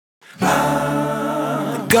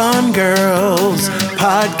Gone Girls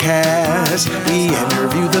podcast. We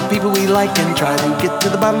interview the people we like and try to get to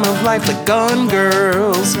the bottom of life. The Gone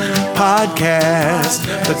Girls podcast.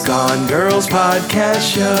 The Gone Girls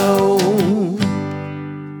podcast show.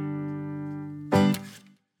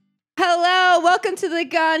 Hello, welcome to the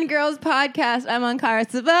Gone Girls podcast. I'm Ankara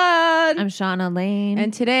Saban. I'm Shauna Lane.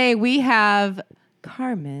 And today we have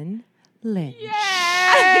Carmen Lynch.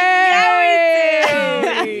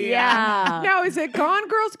 Yeah. Now, is it Gone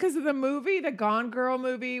Girls because of the movie, the Gone Girl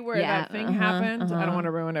movie where that thing happened? I don't want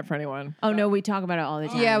to ruin it for anyone. Oh, no, we talk about it all the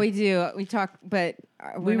time. Yeah, we do. We talk, but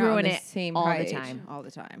we we're not ruin on the it same all the page time. All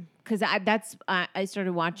the time. Because I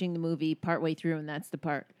started watching the movie partway through, and that's the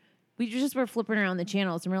part. We just were flipping around the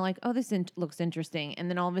channels, and we're like, oh, this looks interesting. And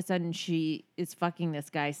then all of a sudden, she is fucking this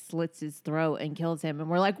guy, slits his throat, and kills him. And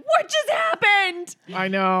we're like, what just happened? I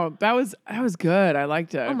know. That was good. I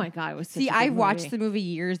liked it. Oh, my God. It was such a good I movie. watched the movie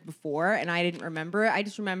years before, and I didn't remember it. I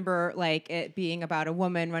just remember like it being about a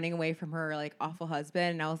woman running away from her like awful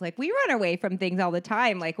husband, and I was like, we run away from things all the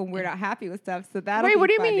time, like when we're not happy with stuff. So that. Wait, what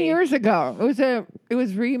do you mean years ago? It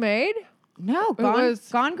was remade? No,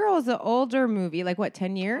 Gone Girl is an older movie. Like what,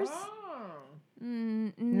 10 years?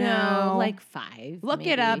 No, like 5. Look maybe.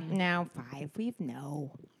 it up now. 5. No.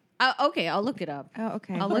 Okay, I'll look it up. Oh,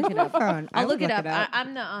 okay. I'll look it up. Phone. I'll look would it up.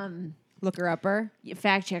 I'm the looker upper.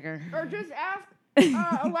 fact checker. Or just ask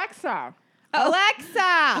Alexa.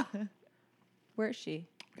 Alexa. Where is she?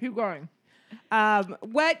 Keep going.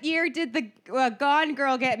 What year did the Gone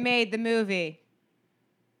Girl get made? The movie.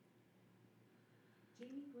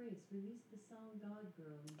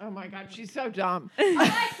 Oh, my God. She's so dumb.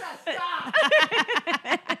 Alexa, stop.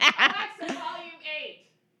 Alexa, volume 8.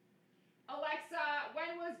 Alexa,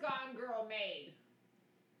 when was Gone Girl made?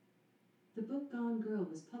 The book Gone Girl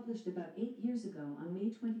was published about 8 years ago on May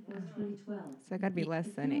 24th, 2012. So I gotta be less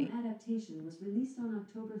than 8. The film adaptation was released on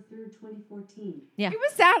October 3rd, 2014. Yeah. It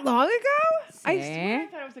was that long ago? I See? swear I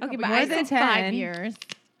thought it was a Okay, couple but More I years than said 10. 5 years.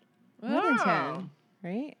 More than Oh. 10.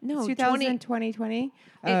 Right? No, 2020.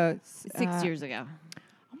 6 years ago.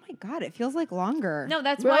 Oh my God, it feels like longer. No,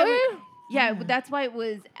 that's Really? why. That's why it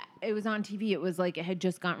was on TV. It was like it had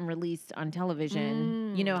just gotten released on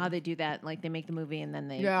television. You know how they do that? Like they make the movie and then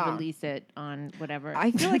they release it on whatever.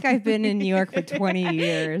 I feel like I've been in New York for 20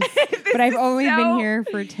 years, but I've only been here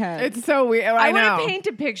for 10. It's so weird. I want know. to paint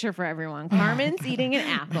a picture for everyone. Carmen's eating an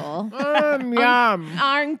apple. Yum.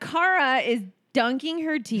 Ankara is dunking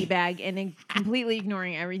her tea bag and then completely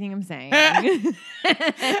ignoring everything I'm saying.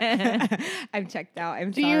 I'm checked out.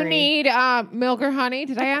 I'm Do sorry. you need milk or honey?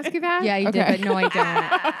 Did I ask you that? Yeah, you did, but no, I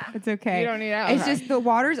don't. It's okay. You don't need it? It's Okay. just the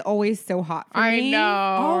water's always so hot for I me. know.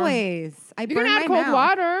 Always. I You burn can my add cold mouth.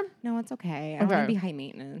 water. No, it's okay. I don't want Okay. to be high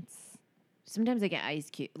maintenance. Sometimes I get ice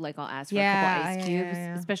cube. Like I'll ask for a Yeah, couple ice yeah, cubes,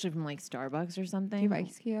 yeah. especially from like Starbucks or something. Do you have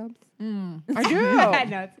ice cubes? I do.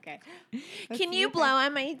 No, it's okay. Can you blow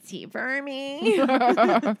on my tea for me?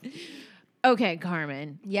 Okay,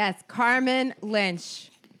 Carmen, Yes, Carmen Lynch.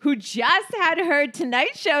 who just had her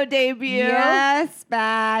Tonight Show debut. Yes,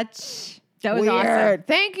 batch. That was Weird. awesome.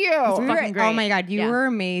 Thank you. We were- fucking great. Oh my God, you Yeah. were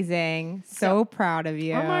amazing. So proud of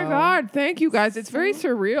you. Oh my God. Thank you guys. It's very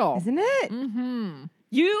surreal. Isn't it?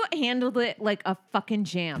 You handled it like a fucking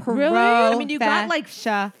champ. Really? I mean, you got like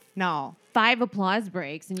no. 5 applause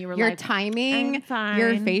breaks, and you were Your like, timing, I'm fine.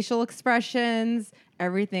 your facial expressions,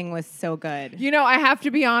 everything was so good. You know, I have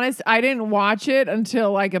to be honest. I didn't watch it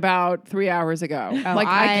until like about 3 hours ago. Oh, like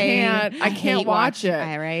I can't hate watch it.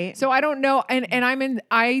 Right? So I don't know, and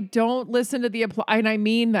I don't listen to the applause, and I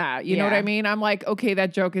mean that. You know what Yeah. I mean? I'm like, okay,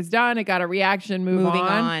 that joke is done. It got a reaction. Moving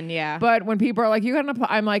on, yeah. But when people are like, you got an applause,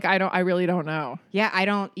 I'm like, I really don't know. Yeah, I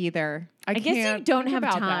don't either. I guess you can't don't think have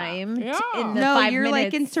about time that. Yeah. in the No, 5 you're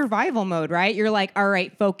minutes. like in survival mode, right? You're like, all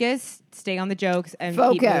right, focus, stay on the jokes, and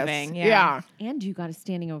keep moving. Yeah. And you got a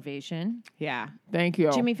standing ovation. Yeah. Thank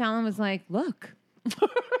you. Jimmy Fallon was like, look. He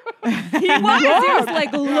was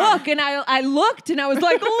like, look. And I looked and I was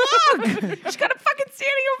like, look. She got a fucking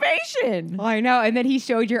standing ovation. Well, I know. And then he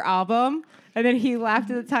showed your album, and then he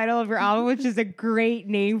laughed at the title of your album, which is a great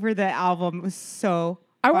name for the album. It was so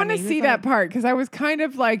I want to funny. He see was that like- part because I was kind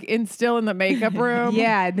of like still in the makeup room.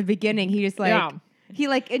 Yeah, in the beginning, he just like Yeah. he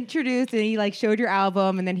like introduced and he like showed your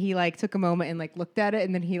album, and then he like took a moment and like looked at it,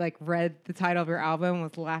 and then he like read the title of your album and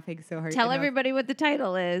was laughing so hard. Tell And I was- everybody what the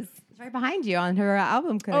title is. it's right behind you on her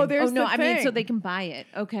album cover. Oh, there's Oh, no, the I mean, so thing. they can buy it.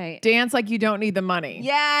 Okay. Dance like you don't need the money.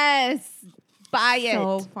 Yes. Buy it.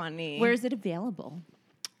 so funny. Where's it available?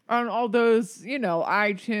 On all those,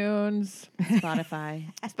 iTunes, Spotify.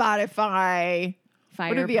 Spotify.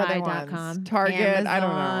 What are the other ones? Firepie.com. Target. I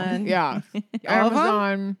don't Amazon. know. Yeah. All of them?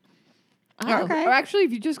 Amazon. Oh, Okay. Or actually,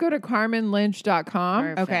 if you just go to CarmenLynch.com,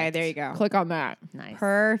 Perfect. Okay, there you go. click on that. Nice.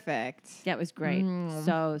 Perfect. That was great.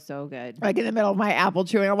 So good. Like in the middle of my apple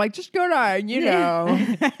chewing, I'm like, just go to,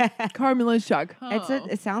 CarmenLynch.com.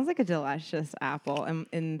 It sounds like a delicious apple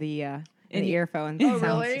in the earphones. Oh, It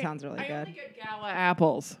really? sounds really I good. only get Gala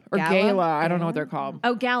apples. Or Gala? Gala. I don't know what they're called.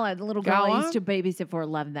 Oh, Gala, the little girl I Gala? used to babysit for,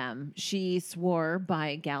 loved them. She swore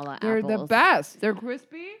by Gala They're apples. the best. They're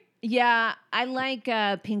crispy. Yeah, I like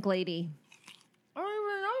Pink Lady. I don't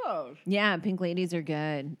even know those. Yeah, Pink Ladies are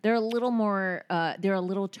good. They're a little more, they're a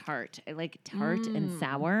little tart. I like tart and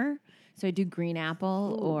sour. So I do green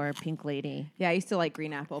apple or Pink Lady. Yeah, I used to like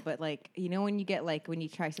green apple, but like when you get when you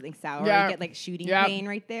try something sour, Yeah. you get like shooting Yep. pain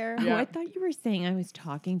right there. Oh, Yeah. I thought you were saying I was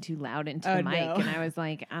talking too loud into Oh, the mic. no. And I was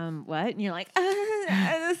like, what? And you're like, so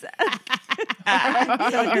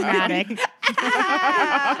dramatic.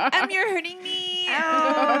 you're hurting me.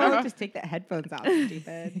 Oh, just take the headphones off,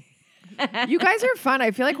 stupid. You guys are fun.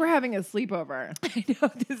 I feel like we're having a sleepover. I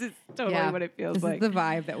know, this is totally what it feels This like. is the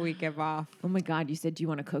vibe that we give off. Oh my God, you said, do you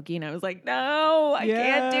want a cookie? And I was like, no, I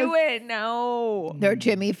can't do it. No. They're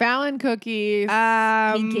Jimmy Fallon cookies.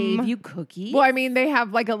 He gave you cookies? Well, I mean, they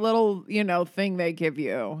have like a little, thing they give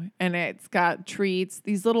you, and it's got treats.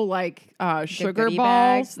 These little sugar goodie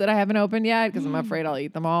balls bags. that I haven't opened yet because I'm afraid I'll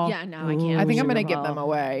eat them all. Yeah, no, I can't. I think I'm Sugar gonna give ball. them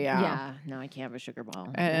away. Yeah. Yeah, no, I can't have a sugar ball.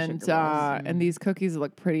 No And sugar balls. and these cookies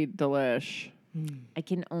look pretty delish. I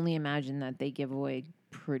can only imagine that they give away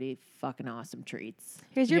pretty fucking awesome treats.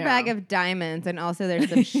 Here's your Yeah. bag of diamonds, and also there's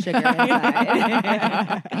some sugar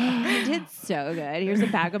inside. You did so good. Here's a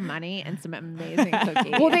bag of money and some amazing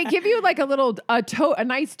cookies. Well, they give you like a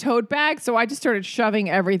nice tote bag, so I just started shoving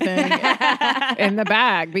everything in the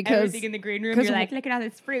bag because Everything in the green room, 'cause you're like, look at all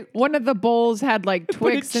this fruit. one of the bowls had like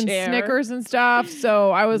Twix and chair. Snickers and stuff.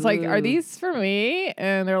 So I was like, "Are these for me?"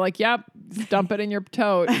 And they're like, "Yep, just dump it in your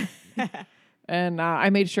tote." And I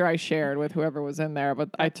made sure I shared with whoever was in there, but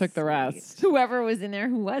I took the rest. whoever was in there,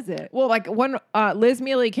 who was it? Well, like one, Liz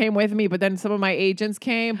Mealy came with me, but then some of my agents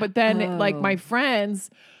came. But then, like my friends,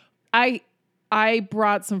 I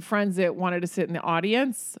brought some friends that wanted to sit in the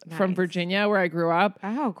audience from Nice. Virginia, where I grew up.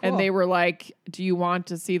 Oh, cool. And they were like, "Do you want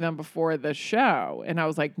to see them before the show?" And I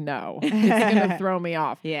was like, "No, it's gonna throw me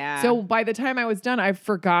off." Yeah. So by the time I was done, I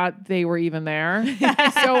forgot they were even there.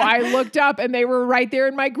 So I looked up, and they were right there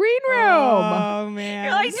in my green room. Oh man.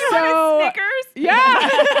 You're like, So- Snickers? Yeah,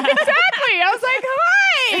 exactly. I was like,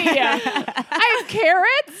 "Hi, I have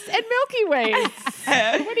carrots and Milky Ways.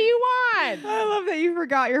 What do you want?" I love that you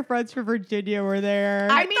forgot your friends from Virginia were there.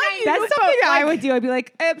 I mean, I that's knew something about, I like- would do. I'd be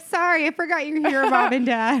like, I'm sorry, I forgot you're here, Mom and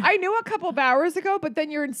Dad. I knew a couple of hours ago, but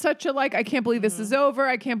then you're in such a I can't believe this is over.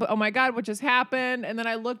 I can't. Oh my God, what just happened? And then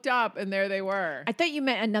I looked up, and there they were. I thought you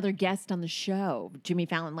meant another guest on the show, Jimmy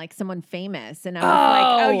Fallon, like someone famous. And I was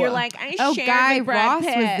like, oh, you're like, I shared Guy with Brad Ross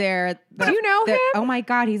Pitt. was there. Do you know him? Oh my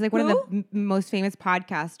God, he's like one Who? of the most famous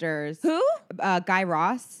podcasters. Who? Guy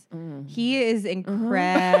Ross. He is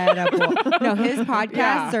incredible. No, his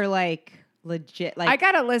podcasts are like legit. Like I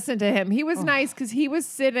gotta listen to him. He was nice because he was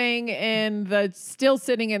still sitting in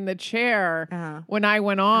the chair when I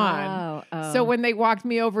went on. Oh. So when they walked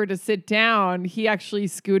me over to sit down, he actually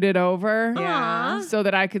scooted over, Yeah. so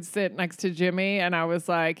that I could sit next to Jimmy. And I was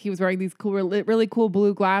like, he was wearing these cool, really cool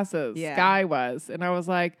blue glasses. Yeah. Guy was, and I was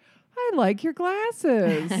like, I like your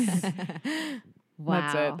glasses. Wow.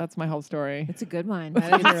 That's it. That's my whole story. It's a good one.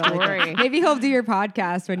 that is really story. good. Maybe he'll do your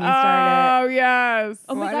podcast when you start Oh yes.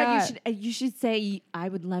 Oh my Why God, not? you should say, I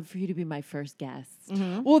would love for you to be my first guest.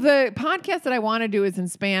 Well, the podcast that I want to do is in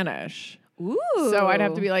Spanish. Ooh. So I'd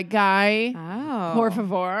have to be like, Guy, Oh. por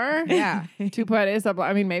favor. Yeah. Tu puedes hablar.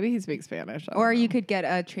 I mean, maybe he speaks Spanish. I don't Or know. you could get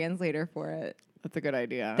a translator for it. That's a good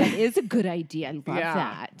idea. That is a good idea. I love Yeah.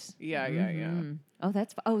 that. Yeah. Oh,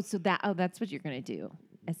 that's that's what you're gonna do.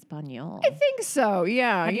 Espanol. I think so.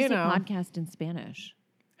 Yeah. How do you say know. podcast in Spanish?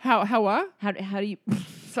 How what? How do you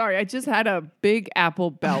Sorry, I just had a big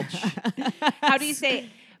apple belch. how do you say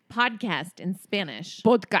podcast in Spanish?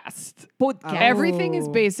 Podcast. Podcast. Everything is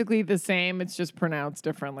Oh. basically the same. It's just pronounced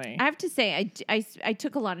differently. I have to say, I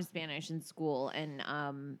took a lot of Spanish in school, and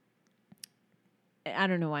I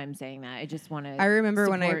don't know why I'm saying that. I just want to. I remember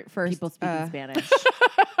when I first, people speaking Spanish.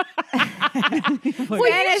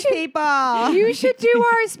 Spanish people. You should do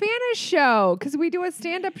our Spanish show because we do a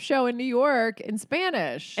stand-up show in New York in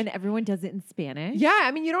Spanish. And everyone does it in Spanish. yeah,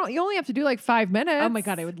 I mean, you only have to do like 5 minutes. Oh my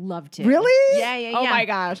God, I would love to. Really? Yeah. Oh my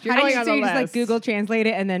gosh, you're How do going you on so the you just like list. Google Translate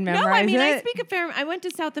it and then No, memorize I mean, I it? speak a fair. I went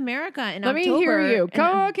to South America in Let October. me hear you. and,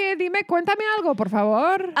 Como que dime, cuéntame algo, por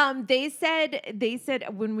favor. They said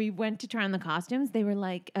when we went to try on the costumes, they were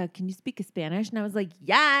like, "Can you speak Spanish?" And I was like,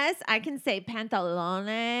 "Yes, I can say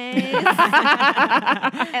pantalones."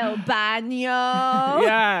 El baño.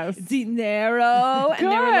 Yes. Dinero. And they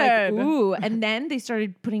were Good. like, ooh. And then they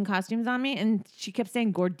started putting costumes on me, and she kept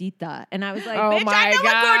saying gordita. And I was like, Oh bitch, my I know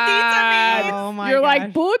God. what gordita means. Oh my You're gosh.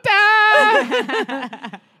 like,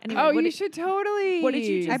 puta. Anyway, Oh, what you did- should totally. what did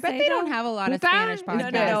you just I bet say, they don't though? have a lot of Puta? Spanish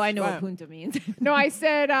podcasts. No, I know What? what punta means. No, I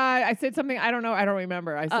said something. I don't know. I don't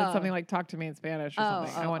remember. I said Oh. something like "talk to me in Spanish" or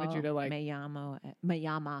something. I wanted you to like. Me llama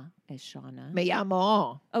es Shauna. Me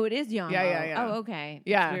llamo. Oh, it is Yamo. Yeah. Oh, okay.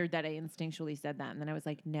 Yeah. It's weird that I instinctually said that. And then I was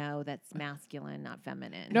like, no, that's masculine, not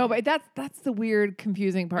feminine. No, but that's the weird,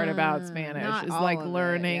 confusing part about Spanish not is all like of it,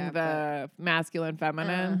 learning yeah, the masculine,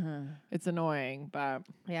 feminine. Uh-huh. It's annoying, but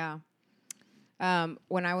Yeah.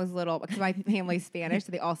 When I was little, because my family's Spanish,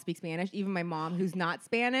 so they all speak Spanish. Even my mom, who's not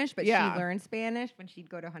Spanish, but Yeah. she learned Spanish when she'd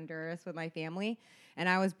go to Honduras with my family. And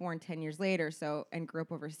I was born 10 years later, and grew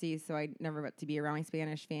up overseas, so I never got to be around my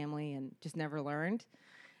Spanish family and just never learned.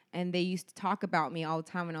 And they used to talk about me all the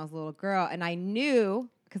time when I was a little girl, and I knew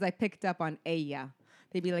because I picked up on ella.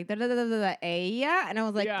 They'd be like, da da da da da ella, and I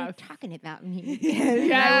was like, they're Yes. talking about me. And I would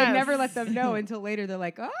Yes. never let them know until later. They're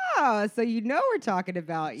like, oh, so you know we're talking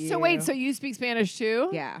about you. So wait, so you speak Spanish too?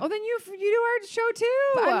 Yeah. Oh, then you do our show too.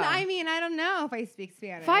 But I mean, I don't know if I speak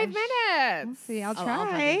Spanish. 5 minutes. We'll see. I'll Oh, try. I'll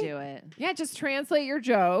fucking do it. Yeah, just translate your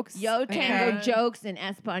jokes. Yo tango Okay. jokes in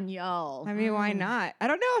Espanol. I mean, why not? I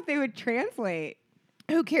don't know if they would translate.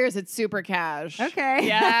 Who cares? It's super cash. Okay.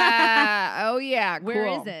 Yeah. Oh yeah. Where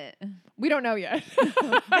cool. is it? We don't know yet.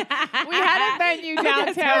 We had a venue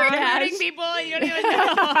downtown. Recruiting people and you don't even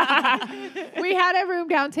know. We had a room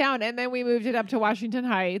downtown, and then we moved it up to Washington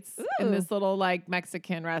Heights in Ooh. this little like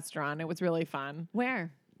Mexican restaurant. It was really fun.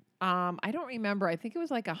 Where? I don't remember. I think it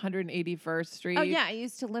was like 181st Street. Oh yeah, I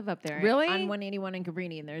used to live up there. Really? On 181 in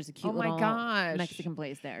Cabrini, and there's a cute Oh my little gosh. Mexican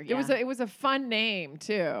place there. It was a fun name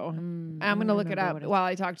too. I'm gonna look it remember up what it's- while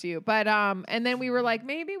I talk to you. But and then we were like,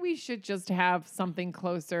 maybe we should just have something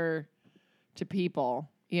closer to people,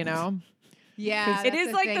 you know? Yeah, It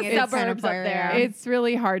is like the suburbs up there. It's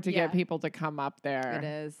really hard to Yeah. get people to come up there. It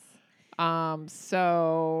is.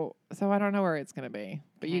 So I don't know where it's gonna be,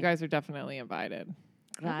 but you Okay. guys are definitely invited.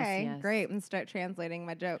 Okay, Gracias. great. And start translating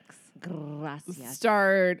my jokes. Gracias.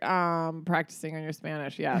 Start practicing on your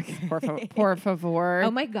Spanish. Yes, por favor.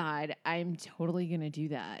 Oh my God, I'm totally gonna do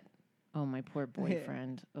that. Oh, my poor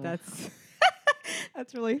boyfriend. Ugh. That's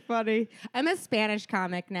that's really funny. I'm a Spanish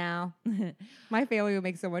comic now. My family would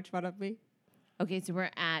make so much fun of me. Okay, so we're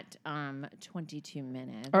at 22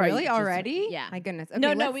 minutes. All right, Really? just- Already? yeah. My goodness. Okay,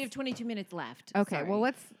 No, let's- we have 22 minutes left. Okay, Sorry. well,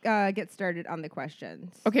 let's get started on the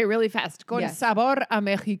questions. Okay, really fast. Con Yes. sabor a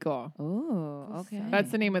Mexico. Oh, okay. That's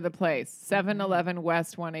the name of the place. 711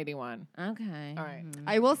 West 181. Okay. All right.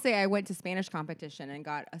 I will say I went to Spanish competition and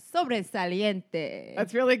got a sobresaliente.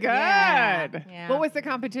 That's really good. Yeah, yeah. What was the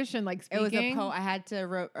competition like? It was Speaking? a poem. I had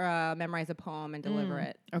to memorize a poem and deliver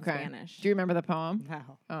it in Okay. Spanish. Do you remember the poem?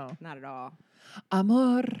 No, Oh. not at all.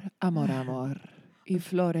 Amor, amor, amor, y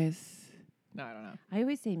flores. No, I don't know. I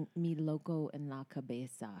always say mi loco en la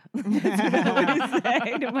cabeza. That's what I always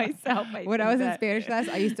say to myself. When I was in Spanish class,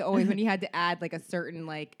 I used to always, when you had to add like a certain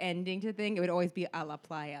like ending to thing, it would always be a la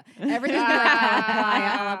playa. Everything would be like a la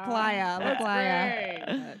playa, a la playa, a la That's playa.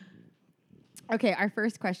 great. Okay, our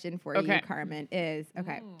first question for Okay. you, Carmen, is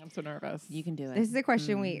okay. I'm so nervous. You can do it. This is a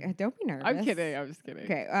question we don't be nervous. I'm kidding. I'm just kidding.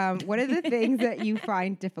 Okay, what are the things that you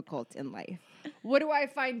find difficult in life? What do I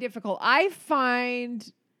find difficult? I find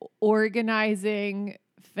organizing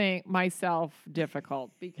myself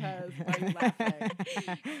difficult because why are you laughing?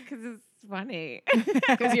 Because it's funny.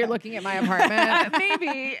 Because you're looking at my apartment.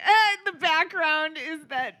 Maybe. The background is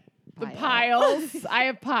that The piles. I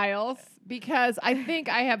have piles because I think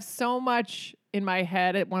I have so much in my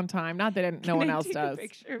head at one time. Not that no one else does.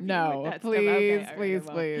 No, please, please,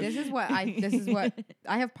 please. This is what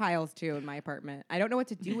I have piles too in my apartment. I don't know what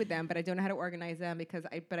to do with them, but I don't know how to organize them because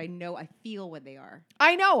I know I feel what they are.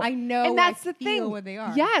 I know. And that's I the feel thing. what they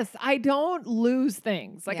are. Yes, I don't lose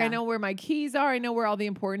things. Like I Yeah. know where my keys are. I know where all the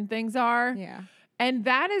important things are. Yeah. And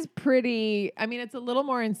that is pretty, I mean, it's a little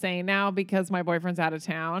more insane now because my boyfriend's out of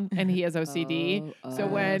town and he has OCD. So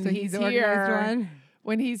when So he's the organized here, one?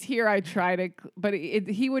 when he's here, I try to, but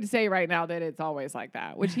he would say right now that it's always like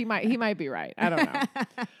that, which he might be right. I don't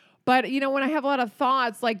know. But you know, when I have a lot of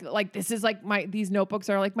thoughts, like this is like these notebooks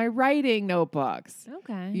are like my writing notebooks.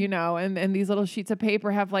 Okay. You know, and these little sheets of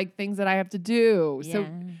paper have like things that I have to do. So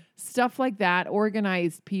stuff like that,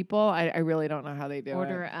 organized people, I really don't know how they do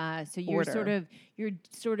Order. it. So you're Order.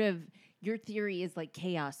 your theory is like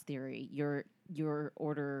chaos theory. Your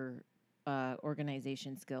order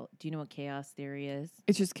organization skill. Do you know what chaos theory is?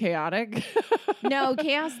 It's just chaotic. No,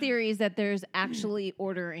 chaos theory is that there's actually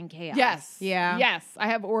order in chaos. Yes. Yeah. Yes. I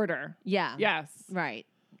have order. Yeah. Yes. Right.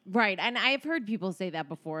 Right. And I've heard people say that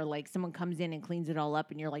before. Like someone comes in and cleans it all up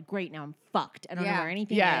and you're like, great, now I'm fucked. I don't know Yeah. where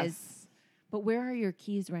anything Yes. is. But where are your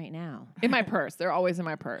keys right now? In my purse. They're always in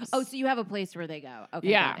my purse. Oh, so you have a place where they go. Okay,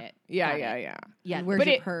 yeah. got it. Yeah, Got yeah, it. yeah. Yeah. Where's But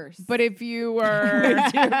your it- purse? But if you were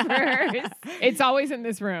it's always in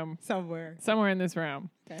this room. somewhere. Somewhere in this room.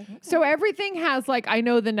 Okay. So everything has like, I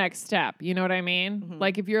know the next step. You know what I mean?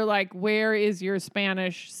 Like if you're like, where is your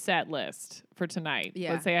Spanish set list for tonight?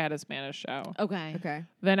 Yeah. Let's say I had a Spanish show. Okay. Okay.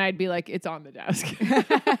 Then I'd be like, it's on the desk.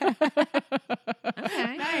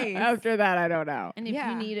 Okay. Nice. After that, I don't know. And if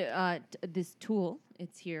Yeah. you need this tool,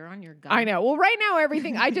 it's here on your gun. I know. Well, right now,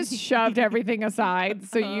 everything, I just shoved everything aside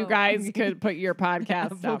so you Oh, guys could put your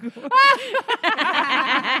podcast up.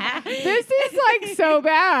 This is like so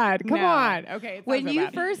bad. Come No. on. Okay. It's not When so you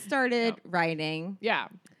bad. first started writing, Yeah.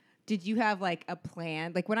 did you have like a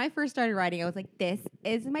plan? Like when I first started writing, I was like, this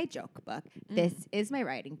is my joke book. This is my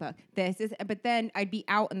writing book. But then I'd be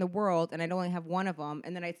out in the world and I'd only have one of them.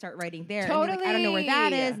 And then I'd start writing there. And be like, I don't know where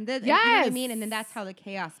that is. And this, and you know what I Yes. mean? And then that's how the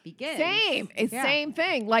chaos begins. Same. It's Yeah. same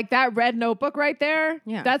thing. Like that red notebook right there.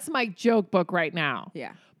 Yeah. That's my joke book right now.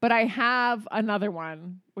 Yeah. But I have another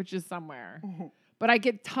one, which is somewhere. But I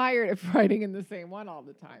get tired of writing in the same one all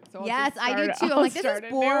the time. So I'll Yes, just I do start- too. I'm I'll like, this is start a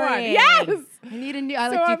new one. boring. Yes. I need a new, I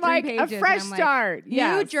So like do I'm 3 like, pages. a and fresh I'm like, start. New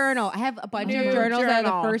Yes. journal. I have a bunch New of journals that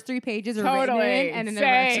journal. are the first 3 pages are Totally. written in, and then the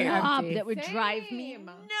rest Same. are Stop, empty. that would drive me Same.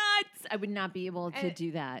 nuts. I would not be able to And-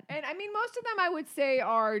 do that. And I mean, most of them I would say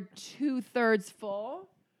are 2/3 full.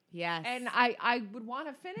 Yes. And I would want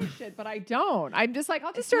to finish it, but I don't. I'm just like, I'll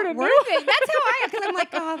just It's start not a new worth it. That's how I am. Because I'm like,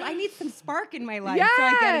 oh, I need some spark in my life. So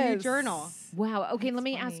I get a new Yes. journal. Wow. Okay, That's let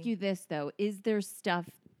me ask funny. you this though: is there stuff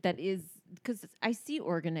that is because I see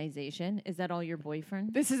organization? Is that all your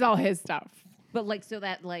boyfriend? This is all his stuff. But like, so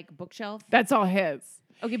that like bookshelf. That's all his.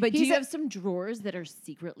 Okay, but do He's you a- have some drawers that are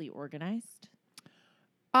secretly organized?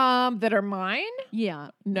 That are mine?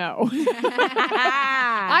 Yeah. No.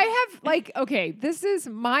 I have like, okay, this is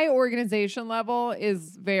my organization level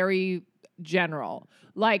is very general.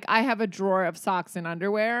 Like I have a drawer of socks and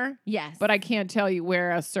underwear, Yes. but I can't tell you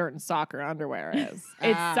where a certain sock or underwear is.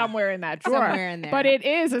 It's somewhere in that drawer. Somewhere in there. But it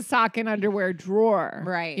is a sock and underwear drawer.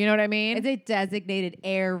 Right. You know what I mean? It's a designated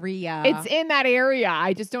area. It's in that area.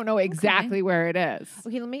 I just don't know exactly where it is.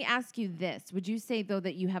 Okay, let me ask you this: would you say though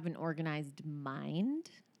that you have an organized mind?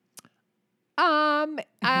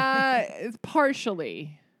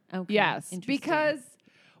 Partially. Okay. Yes. interesting. Because,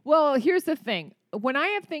 well, here's the thing. When I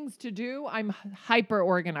have things to do, I'm hyper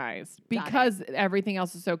organized Got it. because everything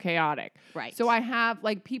else is so chaotic. Right. So I have,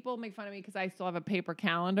 like, people make fun of me because I still have a paper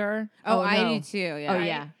calendar. Oh, I no. do too. Yeah. Oh,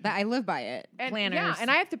 yeah. I live by it. And, Planners. Yeah,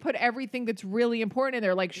 and I have to put everything that's really important in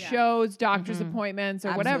there, like shows, doctor's appointments,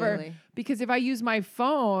 or whatever. Absolutely. Because if I use my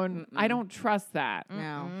phone, I don't trust that.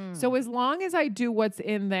 No. So as long as I do what's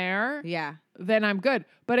in there, Yeah. then I'm good.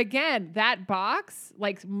 But again, that box,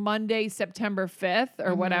 like Monday, September 5th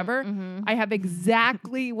or whatever, I have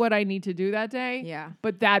exactly what I need to do that day. Yeah.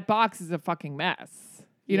 But that box is a fucking mess.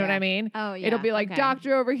 You know what Yeah. I mean? Oh, It'll yeah. be like Okay.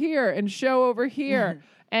 doctor over here and show over here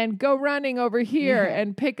and go running over here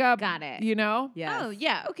and pick up. Got it. You know? Yes. Oh,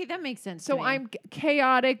 yeah. Okay, that makes sense. So to me. I'm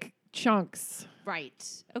chaotic chunks.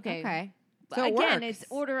 right. Okay. Okay. But So it again, works. it's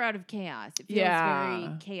order out of chaos. It feels Yeah.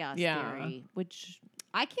 very chaos Yeah. theory, which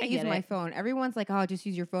I I can't use get my it. phone. Everyone's like, "Oh, just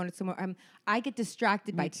use your phone." It's somewhere. I get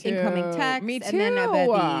distracted by too. incoming texts, Me and then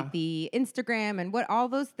too. the Instagram and what all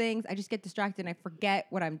those things. I just get distracted and I forget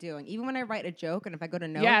what I'm doing. Even when I write a joke and if I go to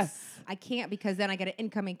notes, Yes. I can't because then I get an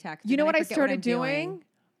incoming text. You and know then what I forget started I'm doing?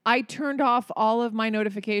 I turned off all of my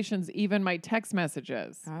notifications, even my text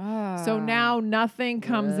messages. So now nothing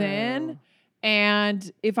comes in.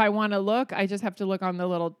 And if I want to look, I just have to look on the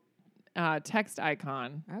little text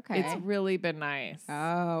icon. Okay. It's really been nice. Oh,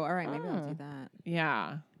 all right. Maybe I'll do that.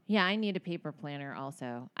 Yeah. yeah, I need a paper planner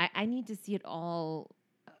also. I need to see it all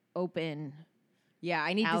open. Yeah,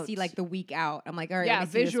 I need to see Out. like the week out. I'm like, all right, Yeah, let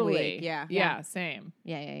me see this visually. week. Yeah. Yeah, same.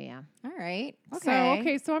 Yeah. All right.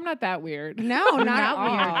 So I'm not that weird. No, not at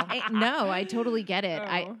all. weird. No, I totally get it.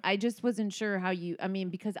 Oh. I just wasn't sure how you. I mean,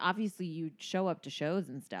 because obviously you show up to shows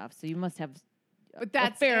and stuff, so you must have. But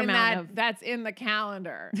that's fair in amount that, of- that's in the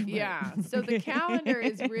calendar. Yeah. So the calendar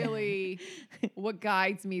is really what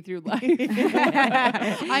guides me through life.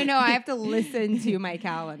 I know. I have to listen to my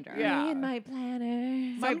calendar. Yeah. Me and my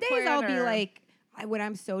planner. My Some days I'll be planner. like, when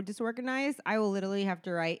I'm so disorganized, I will literally have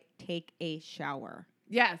to write, take a shower.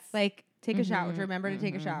 Yes. Like, take a shower. Remember to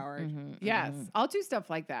take a shower. Yes. I'll do stuff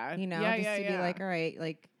like that. You know, yeah, just yeah, to yeah. be like, all right,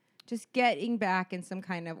 like, just getting back in some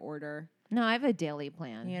kind of order, No, I have a daily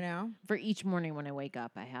plan. you know? For each morning when I wake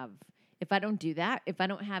up, if I don't do that, if I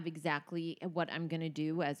don't have exactly what I'm going to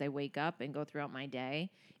do as I wake up and go throughout my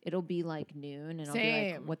day, it'll be like noon and I'll be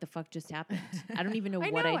like, Same. what the fuck just happened? I don't even know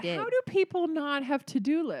I what know. I did. How do people not have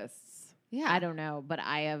to-do lists? Yeah. I don't know, but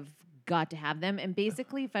I have got to have them. And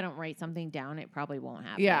basically, if I don't write something down, it probably won't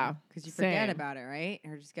happen. Yeah. Because you forget Same. about it, right?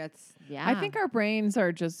 Or just gets... Yeah. I think our brains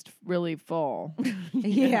are just really full,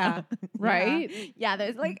 Yeah. right? Yeah,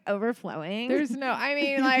 there's like overflowing. There's no, I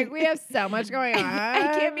mean, like, we have so much going on.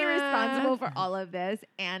 I can't be responsible for all of this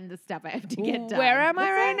and the stuff I have to get done. Where am I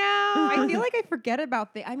What's right now? I feel like I forget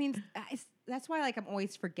about things. I mean, that's why like I'm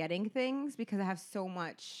always forgetting things because I have so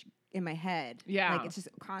much in my head. Yeah. Like it's just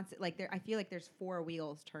constant. Like I feel like there's 4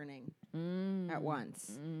 wheels turning at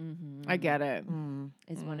once. I get it.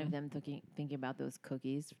 Is one of them thinking about those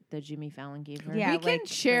cookies that Jimmy Fallon gave her? Yeah. We can like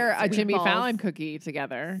share a sweet Jimmy balls. Fallon cookie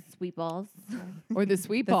together, Sweet balls. or the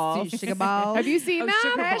sweet The balls. sugar balls. Have you seen them?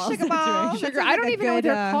 sugar balls. Sugar balls. Sugar. That I sounds don't like a even know what good,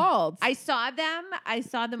 they're called. I saw them on the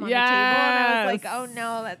table, and I was like, Yes. "Oh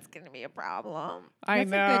no, that's gonna be a problem." I That's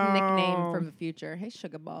know. a good nickname from the future. Hey,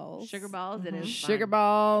 sugar balls. Sugar balls. It is Sugar fun.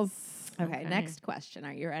 balls. Okay, Okay. next question.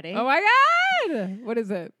 Are you ready? Oh my God. What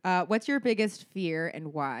is it? What's your biggest fear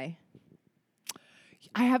and why?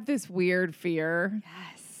 I have this weird fear.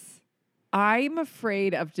 Yes. I'm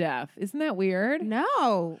afraid of death. Isn't that weird?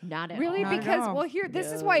 No. Not at Really? all. Not at Because, all. well, here,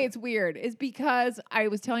 this is why it's weird, is because I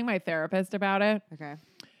was telling my therapist about it. Okay.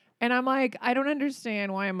 And I'm like, I don't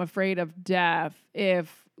understand why I'm afraid of death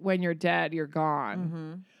if when you're dead, you're gone.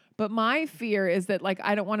 Mm-hmm. But my fear is that, like,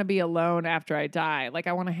 I don't want to be alone after I die. Like,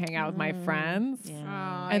 I want to hang out with my friends.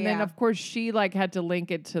 Yeah. And then, of course, she, like, had to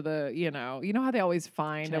link it to the, you know how they always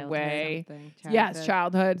find a Childhood. way. Yes,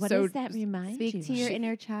 childhood. What so does that remind you? Speak to your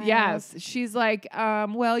inner child. Yes. She's like,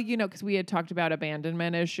 well, because we had talked about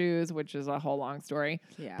abandonment issues, which is a whole long story.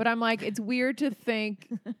 Yeah. But I'm like, it's weird to think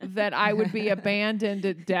that I would be abandoned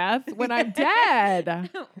at death when I'm dead.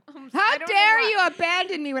 How dare you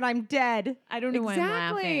abandon me when I'm dead? I don't know why I'm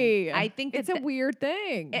laughing. Exactly. I think it's a weird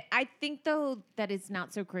thing. I think though that it's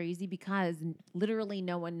not so crazy because literally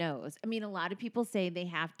no one knows. I mean, a lot of people say they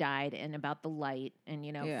have died and about the light and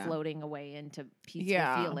Yeah. floating away into peaceful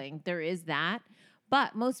Yeah. feeling. There is that,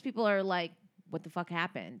 but most people are like, "What the fuck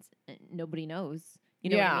happened?" And nobody knows. You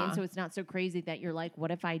know what I Yeah. mean? So it's not so crazy that you're like,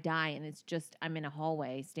 "What if I die?" And it's just I'm in a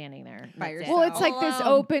hallway standing there By That's it. yourself. Well, it's like this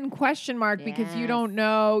Alone. open question mark because you Yes. don't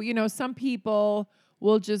know. Some people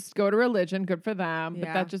will just go to religion, good for them, but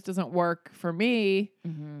Yeah. that just doesn't work for me.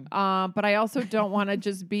 But I also don't want to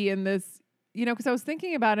just be in this, because I was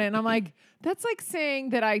thinking about it and I'm like, that's like saying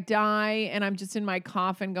that I die and I'm just in my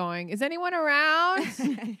coffin going, is anyone around?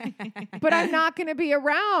 But I'm not going to be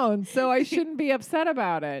around, so I shouldn't be upset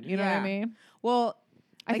about it. You know what I Yeah. mean? Well,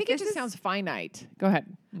 I like, think it this just is- sounds finite. Go ahead.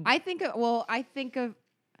 I think of,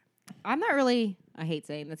 I'm not really, I hate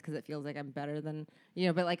saying this because it feels like I'm better than,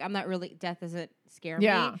 but like I'm not really, death doesn't scare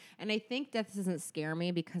Yeah. me. And I think death doesn't scare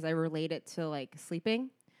me because I relate it to like sleeping.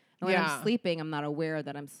 And when Yeah. I'm sleeping, I'm not aware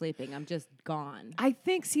that I'm sleeping. I'm just gone. I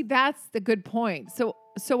think, that's the good point. So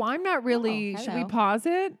I'm not really. Should we hello. pause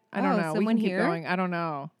it? I don't Oh, know. We someone can keep here? going. I don't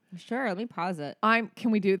know. Sure, let me pause it.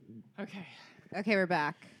 Can we do? Okay. Okay, we're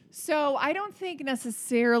back. So I don't think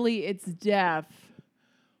necessarily it's death,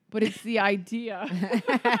 but it's the idea.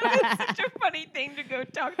 Such a funny thing to go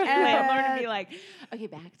talk to your landlord and be like, "Okay,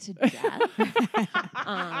 back to death."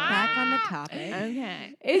 Back on the topic.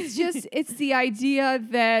 Okay. It's the idea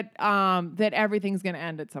that that everything's gonna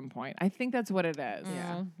end at some point. I think that's what it is.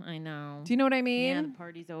 Yeah, I know. Do you know what I mean? Yeah, the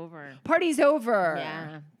party's over. Party's over.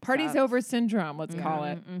 Yeah. Party's Sucks. over syndrome. Let's call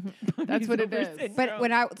it. That's what it is. But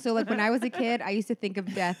when I was a kid, I used to think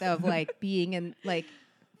of death of like being in like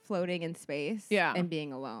floating in space Yeah. and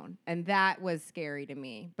being alone. And that was scary to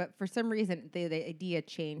me. But for some reason the idea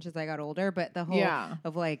changed as I got older. But the whole Yeah.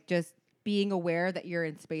 of like just being aware that you're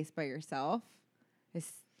in space by yourself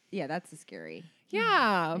is that's scary.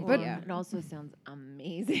 Yeah, but Yeah. It also sounds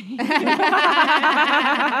amazing. Nobody's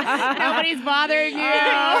bothering you.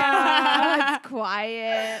 It's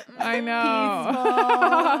quiet. I Peaceful. know.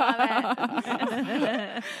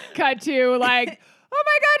 Cut to like, oh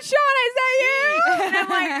my God, Shauna, is that you? And I'm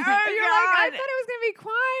like, oh, you're like, I thought it was gonna be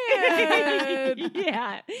quiet.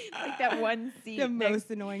 Yeah. Like that one seat. The next- most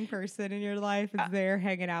annoying person in your life is there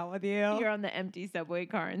hanging out with you. You're on the empty subway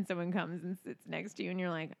car and someone comes and sits next to you and you're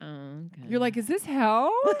like, oh, okay. You're like, is this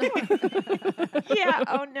hell? yeah.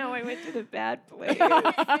 Oh no, I went to the bad place. Oh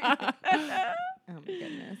my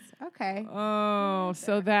goodness. Okay. Oh,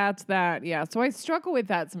 so that's that. Yeah. So I struggle with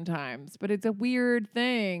that sometimes, but it's a weird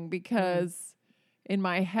thing because in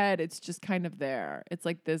my head, it's just kind of there. It's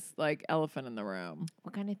like this like elephant in the room.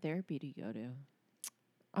 What kind of therapy do you go to?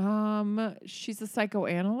 She's a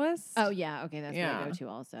psychoanalyst. Oh yeah, okay, that's what Yeah. I go to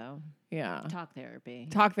also. Yeah. Talk therapy.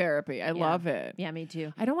 Talk therapy. I Yeah. love it. Yeah, me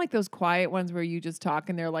too. I don't like those quiet ones where you just talk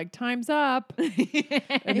and they're like, time's up. And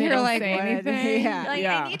they You're don't like, say what? anything. Yeah. Like,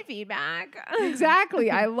 Yeah. I need feedback.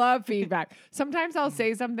 Exactly. I love feedback. Sometimes I'll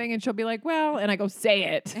say something and she'll be like, well, and I go, say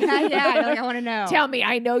it. yeah, you're like, I want to know. Tell me.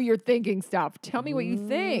 I know you're thinking stuff. Tell me what you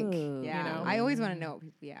think. Ooh. Yeah, you know? I always want to know.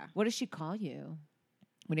 Yeah. What does she call you?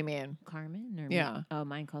 What do you mean? Carmen or Yeah. Oh,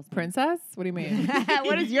 mine calls me Princess? What do you mean?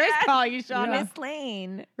 What does yours call you, Shauna? Miss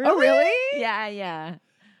Lane. Oh, really? Yeah, yeah.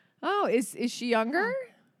 Oh, is she younger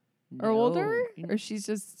or older? No. Or she's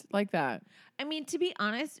just like that? I mean, to be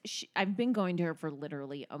honest, I've been going to her for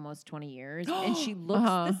literally almost 20 years, and she looks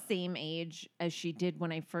Uh-huh. the same age as she did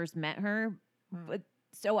when I first met her. Wow. But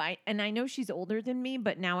so I know she's older than me,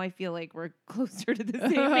 but now I feel like we're closer to the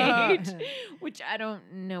same age, which I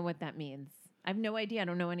don't know what that means. I have no idea. I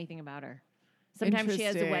don't know anything about her. Sometimes she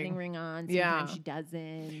has a Interesting. wedding ring on. Sometimes Yeah. she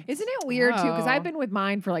doesn't. Isn't it weird too? Because Oh. I've been with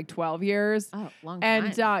mine for like 12 years. Oh, long time.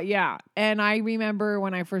 And yeah, and I remember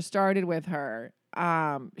when I first started with her,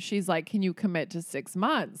 she's like, "Can you commit to 6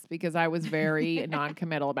 months?" Because I was very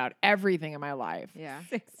non-committal about everything in my life. Yeah.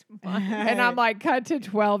 6 months. And I'm like, cut to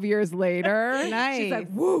 12 years later. Nice. She's like,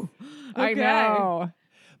 woo. I Okay. know.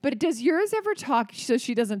 But does yours ever talk? So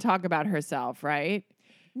she doesn't talk about herself, right?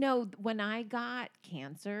 No, when I got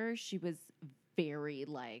cancer, she was very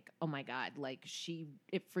like, oh my God, like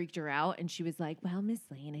it freaked her out. And she was like, well, Miss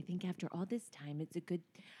Lane, I think after all this time,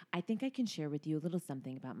 I think I can share with you a little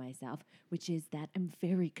something about myself, which is that I'm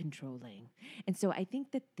very controlling. And so I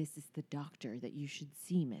think that this is the doctor that you should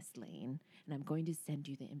see, Miss Lane. And I'm going to send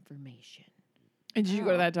you the information. And did you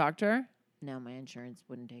go to that doctor? No, my insurance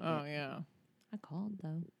wouldn't take Oh, it. yeah. I called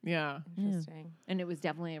though. Yeah. Interesting. And it was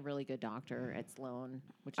definitely a really good doctor at Sloan,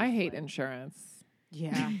 which I is hate like- insurance.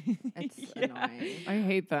 Yeah. It's annoying. I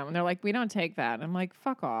hate them. And they're like, we don't take that. I'm like,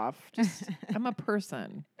 fuck off. Just, I'm a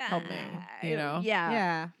person. Help me. You know? Yeah.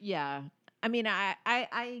 Yeah. Yeah. I mean,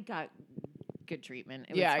 I got good treatment.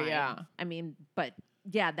 It was Yeah, fine. yeah. I mean, but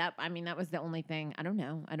yeah, that was the only thing. I don't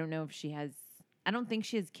know. I don't know if she has, I don't think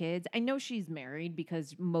she has kids. I know she's married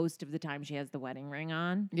because most of the time she has the wedding ring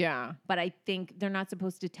on, Yeah. but I think they're not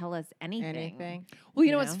supposed to tell us anything. Anything. Well, you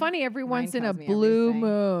You know, it's know? funny. Every Mine once in a tells me blue everything.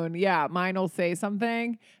 moon, yeah, mine will say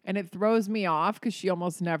something, and it throws me off because she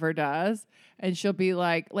almost never does. And she'll be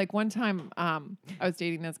like one time, I was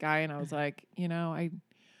dating this guy, and I was like, you know, I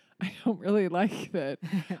don't really like that.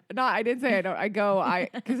 No, I didn't say I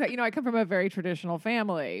don't. Because I come from a very traditional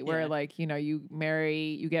family where Yeah. like, you know, you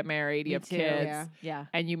get married, you Me have too. kids, Yeah. Yeah.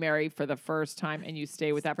 and you marry for the first time, and you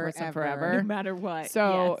stay with that person Forever. forever. No matter what.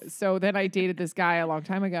 So Yes. so then I dated this guy a long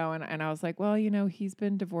time ago, and I was like, well, you know, he's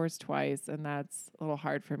been divorced twice, and that's a little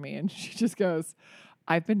hard for me. And she just goes,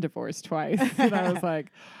 I've been divorced twice. And I was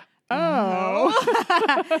like, oh.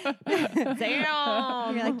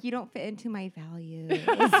 Damn. You're like, you don't fit into my values.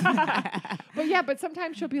 But yeah, but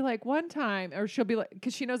sometimes she'll be like, one time, or she'll be like,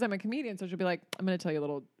 because she knows I'm a comedian, so she'll be like, I'm going to tell you a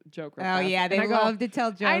little joke real Oh fast. yeah, And they I go, love to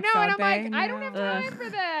tell jokes. I know, and I'm don't like, they? I don't have time for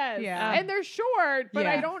this. Yeah. And they're short, but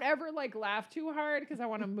I Yeah. don't ever like laugh too hard because I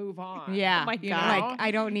want to move on. Yeah. Oh my You God. know? Like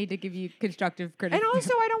I don't need to give you constructive And criticism.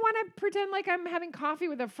 also, I don't want to pretend like I'm having coffee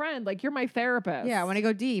with a friend. Like, you're my therapist. yeah, I want to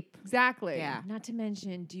go deep. Exactly. Yeah. Not to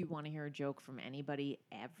mention, do you want to hear a joke from anybody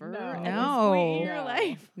ever? No. at this No. point in your No.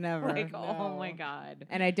 life? Never. Like, oh No. my God.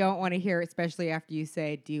 And I don't want to hear, especially after you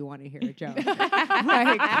say, "Do you want to hear a joke?"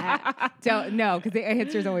 Like, don't no, because the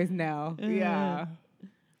answer is always no. Yeah.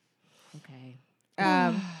 Okay.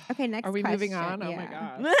 Okay, next. Are we moving question. on? Oh my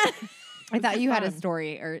Yeah. God. I thought you had a fun.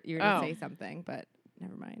 story or you were going to Oh. say something, but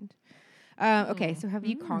never mind. Okay, so have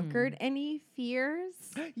you conquered any fears?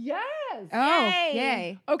 Yes. Oh, Yay.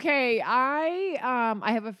 yay. Okay. I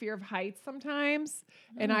have a fear of heights sometimes,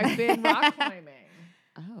 and I've been rock climbing.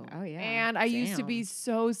 Oh. Oh, yeah. And I used to be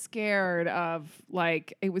so scared of,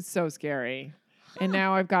 like, it was so scary. And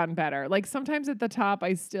now I've gotten better. Like, sometimes at the top,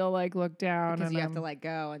 I still, like, look down. because and you have I'm- to let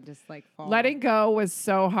go and just like fall. letting go was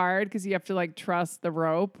so hard because you have to, like, trust the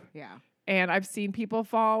rope. Yeah. And I've seen people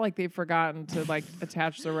fall, like, they've forgotten to, like,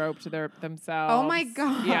 attach the rope to themselves. Oh, my Yeah,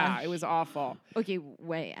 gosh. it was awful. Okay,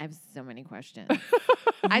 wait. I have so many questions.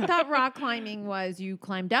 I thought rock climbing was you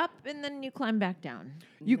climbed up and then you climbed back down.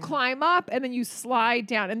 You climb up and then you slide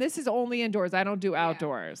down. And this is only indoors. I don't do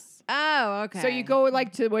outdoors. Oh, okay. So you go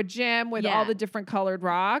like to a gym with all the different colored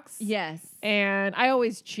rocks. Yes. And I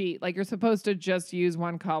always cheat. Like you're supposed to just use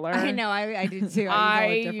one color. I know. I do too. I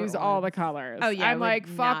use use all the colors. Oh, yeah, I I'm would like,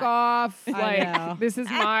 fuck not. off. I know. Like, this is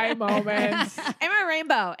my moment. I'm a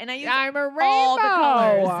rainbow, and I use I'm a rainbow.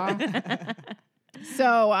 all the colors.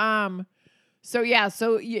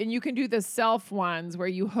 And you can do the self ones where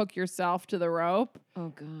you hook yourself to the rope. Oh,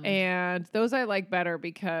 God. And those I like better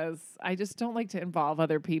because I just don't like to involve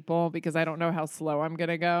other people because I don't know how slow I'm going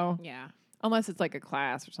to go. Yeah. Unless it's like a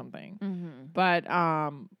class or something. Mm-hmm. But,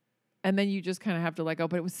 and then you just kind of have to let go.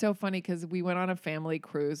 But it was so funny because we went on a family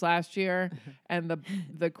cruise last year and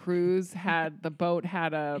the boat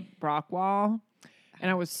had a rock wall. And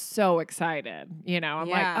I was so excited. You know, I'm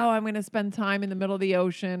like, oh, I'm going to spend time in the middle of the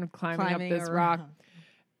ocean climbing up this rock.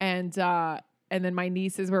 And then my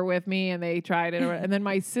nieces were with me and they tried it. And then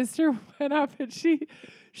my sister went up and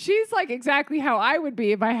she's like exactly how I would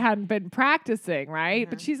be if I hadn't been practicing, right?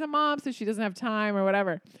 But she's a mom, so she doesn't have time or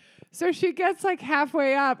whatever. So she gets like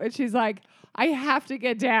halfway up and she's like, I have to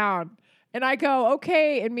get down. And I go,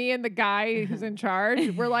 okay. And me and the guy who's in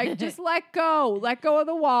charge, we're like, just let go of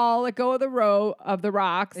the wall, let go of the row of the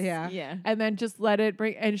rocks. Yeah. Yeah. And then just let it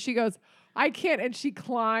bring. And she goes, I can't. And she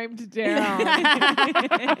climbed down.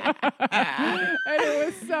 And it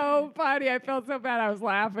was so funny. I felt so bad. I was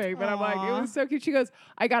laughing, but I'm like, it was so cute. She goes,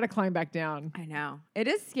 I got to climb back down. I know. It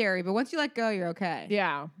is scary, but once you let go, you're okay.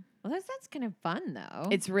 Yeah. Well, that's kind of fun, though.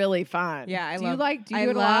 It's really fun. Yeah. Do you do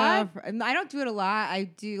it a lot? I don't do it a lot. I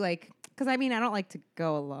do like, because I mean, I don't like to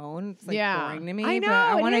go alone. It's like boring to me. I know. But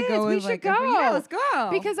I want to go We with should like, go. yeah, let's go.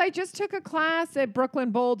 Because I just took a class at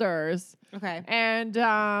Brooklyn Boulders. Okay.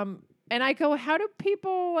 And I go, how do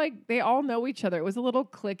people, like, they all know each other. It was a little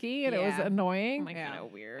cliquey and it was Yeah. annoying. Oh my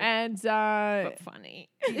God, weird. And but funny.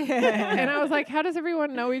 and I was like, how does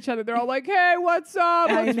everyone know each other? They're all like, hey, what's up?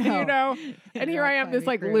 I Let's, know. you know. And here I am, this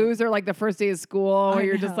like loser, like the first day of school where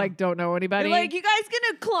you're just like, don't know anybody. You're like, you guys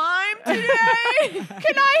gonna climb today?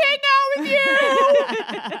 Can I hang out with you?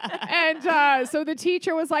 And so the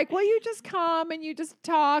teacher was like, well, you just come and you just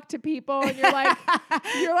talk to people. And you're like,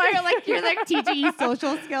 you're like teaching you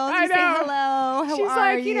social skills. I You say know. hello. How She's are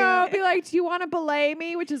like, you know, be like, do you want to belay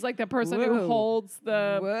me? Which is like the person who Whoa. holds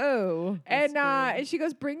the. Whoa. And she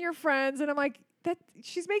goes, bring your friends. And I'm like, that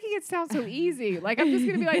she's making it sound so easy. Like, I'm just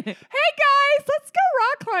going to be like, hey guys, let's go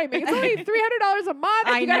rock climbing. It's only $300 a month.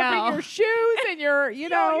 I You got to know. bring your shoes and your, you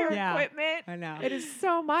know, your Yeah. equipment. I know. It is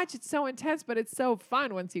so much. It's so intense, but it's so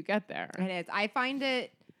fun once you get there. It is. I find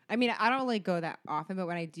it. I mean, I don't really go that often, but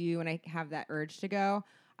when I do, when I have that urge to go,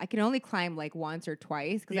 I can only climb like once or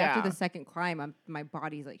twice because after Yeah. the second climb, my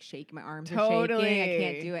body's like shaking. My arms are Totally. shaking.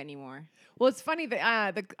 I can't do it anymore. Well, it's funny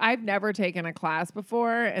that I've never taken a class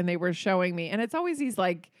before, and they were showing me, and it's always these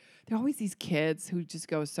like, there are always these kids who just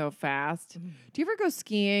go so fast. Do you ever go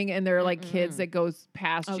skiing and there are like kids that goes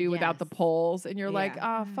past Oh, you without the yes. poles, and you're like,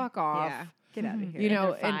 Yeah. fuck off. Yeah. Get out of here. You know,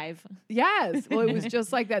 They're and- 5. Yes. Well, it was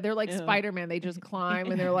just like that. They're like Spider-Man. They just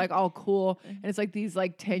climb and they're like all cool. And it's like these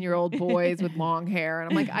like 10-year-old boys with long hair. And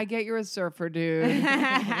I'm like, I get you're a surfer, dude.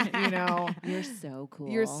 You know, You're so cool.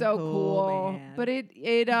 you're so cool. man. But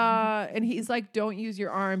and he's like, don't use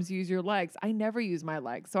your arms, use your legs. I never use my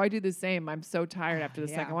legs. So I do the same. I'm so tired after the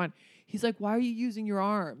second one. He's like, why are you using your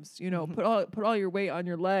arms? You know, put all your weight on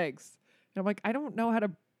your legs. And I'm like, I don't know how to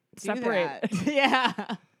Do separate. that. Yeah.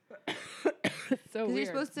 So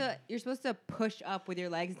Because weird. you're supposed to push up with your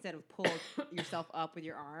legs instead of pull yourself up with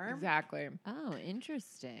your arm. Exactly. Oh,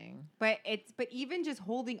 interesting. But even just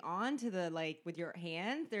holding on to the like with your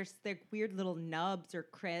hands, there's like weird little nubs or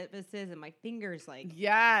crevices, and my fingers like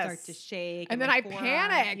Yes. start to shake. And then my I forearm-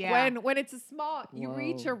 panic yeah. when it's a small. You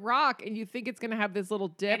reach Whoa. a rock and you think it's gonna have this little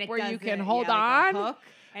dip And it where you can doesn't, hold like a on. hook,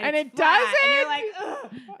 and it's it flat, And you're doesn't? like, ugh.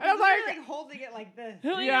 And I'm You're like- holding it like this.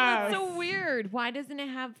 Oh, yeah, that's so weird. Why doesn't it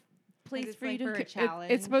have place it's for like you for to? a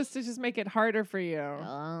challenge. It's supposed to just make it harder for you.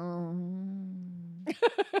 Oh.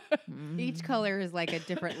 Each color is like a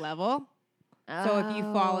different level. So if you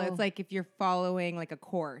follow, it's like if you're following like a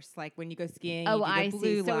course, like when you go skiing. Oh, you do the I blue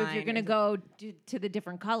see. So if you're line gonna or- go to the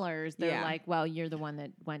different colors, they're Yeah. like, "Well, you're the one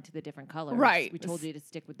that went to the different colors. Right. We told you to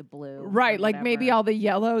stick with the blue. Right, or like maybe whatever." all the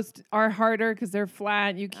yellows are harder because they're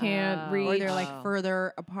flat. You can't Oh. reach. or they're Oh. like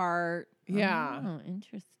further apart. yeah. Oh,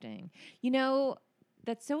 interesting. You know,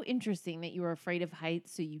 that's so interesting that you were afraid of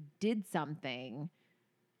heights, so you did something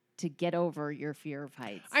to get over your fear of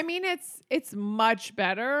heights. I mean, it's much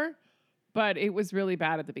better, but it was really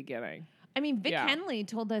bad at the beginning. I mean, Vic Yeah. Henley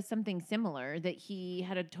told us something similar, that he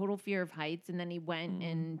had a total fear of heights, and then he went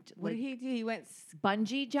and What did he do? He went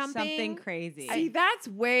bungee jumping. something crazy. See, that's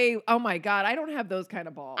way. Oh my God, I don't have those kind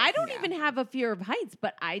of balls. I don't even have a fear of heights,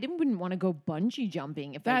 but I wouldn't want to go bungee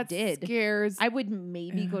jumping if That I did. scares. I would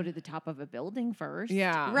maybe go to the top of a building first.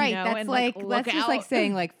 Yeah. Right, know, that's and, like look that's just like out.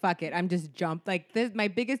 saying like fuck it, I'm just jump. Like this, my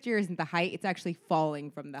biggest fear isn't the height; it's actually falling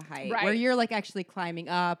from the height. Where Right. you're like actually climbing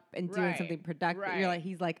up and doing Right, something productive. right. You're like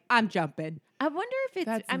he's like I'm jumping. I wonder if it's.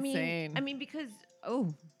 That's I mean, insane. because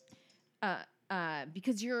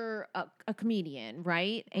because you're a comedian,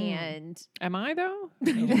 right? And Am I though?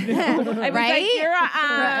 I was like, Right? you're,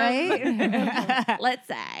 Right? let's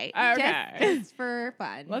say, Okay. Just for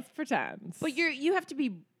fun. Let's pretend. but you have to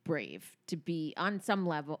be brave to be on some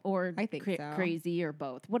level, or I think so. crazy, or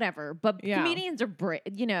both, whatever. But Yeah. comedians are brave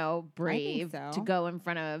so. to go in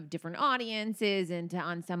front of different audiences and to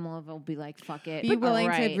on some level be like, fuck it, Be willing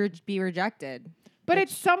alright. to be rejected. But at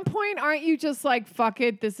some point, aren't you just like, fuck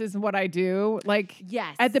it, this is what I do? Like,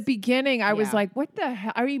 Yes. at the beginning, I was Yeah. like, what the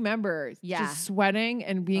hell? I remember Yeah. just sweating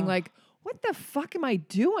and being Ugh. like, what the fuck am I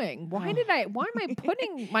doing? Why am I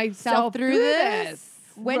putting myself Self through through this?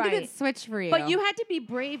 When did Right. it switch for you? But you had to be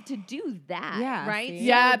brave to do that, Yeah, right? see?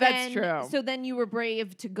 Yeah, that's true. So then you were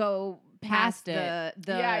brave to go past Past it.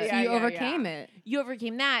 the Yeah, so you overcame it. You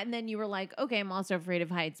overcame that, and then you were like, okay, I'm also afraid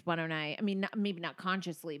of heights. Why don't I? I mean, maybe not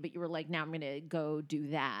consciously, but you were like, now I'm going to go do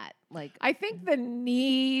that. Like, I think the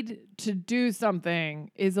need to do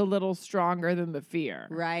something is a little stronger than the fear.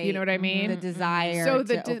 Right. You know what I mean? The desire. So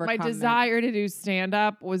to my overcome it. desire to do stand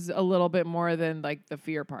up was a little bit more than like the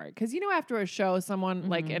fear part. Because after a show, someone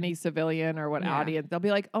like any civilian or what Yeah. audience, they'll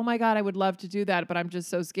be like, "Oh my God, I would love to do that, but I'm just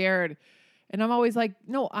so scared." And I'm always like,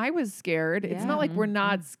 "No, I was scared. It's Yeah. not like we're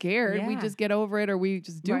not scared. We Yeah. just get over it or we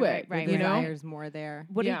just do Right, it." right, The You know? desire's more there.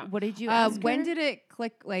 what Yeah. did what did you ask When her? did it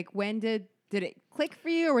click? Like when did it click for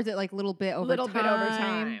you, or was it like a little bit over Little time? bit over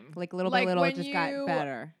time. Like little Like by little, when it just you- got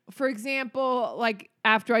better. For example, like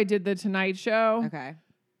after I did the Tonight Show, Okay.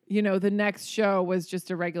 the next show was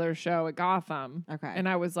just a regular show at Gotham. Okay. And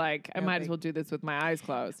I was like, I No might as big- well do this with my eyes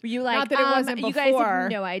closed. Were you like, Not that it wasn't you guys before.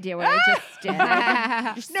 have no idea what I just did.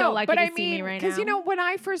 You're so lucky but to I see mean, me right because now. when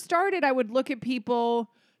I first started, I would look at people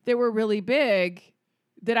that were really big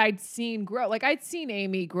that I'd seen grow. Like I'd seen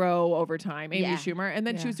Amy grow over time, Amy Yeah. Schumer, and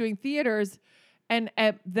then she Yeah. was doing theaters. And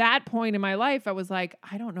at that point in my life, I was like,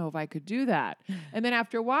 I don't know if I could do that. And then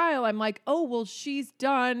after a while, I'm like, oh well, she's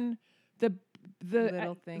done the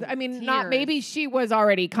Little thing. I mean, not Tears. maybe she was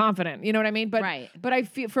already confident. You know what I mean? But Right. but I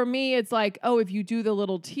feel for me, it's like, oh, if you do the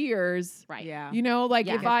little tears. right. Yeah. Like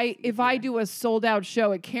Yeah. if I do a sold out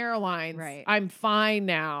show at Caroline's, Right. I'm fine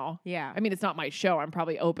now. Yeah. I mean, it's not my show. I'm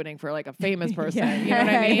probably opening for like a famous person. Yeah. You know what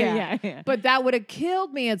I mean? Yeah. But that would have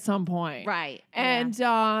killed me at some point. Right.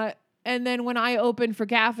 And then when I opened for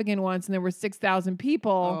Gaffigan once and there were 6,000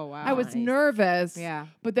 people, Oh, wow. I was Nice. nervous. Yeah.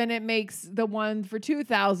 But then it makes the one for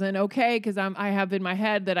 2,000 okay because I have in my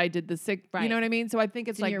head that I did the six. You Right. know what I mean? So I think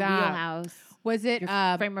it's in like your that. wheelhouse. Was it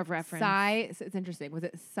Your frame of reference. size? It's interesting. Was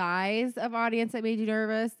it size of audience that made you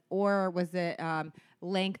nervous, or was it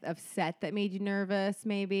length of set that made you nervous?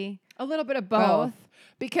 Maybe. A little bit of both.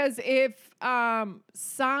 Because if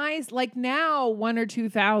size, like now, 1,000 or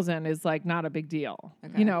 2,000 is like not a big deal.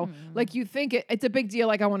 Okay. Like you think it's a big deal.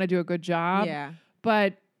 Like I want to do a good job. Yeah.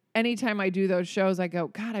 But anytime I do those shows, I go,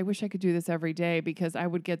 God, I wish I could do this every day because I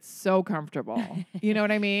would get so comfortable. You know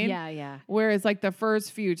what I mean? Yeah. Whereas like the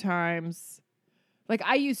first few times, like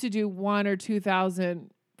I used to do 1,000 or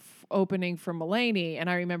 2,000 opening for Mulaney, and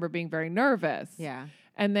I remember being very nervous. Yeah.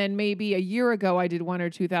 And then maybe a year ago, I did 1,000 or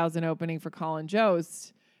 2,000 opening for Colin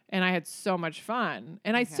Jost, and I had so much fun.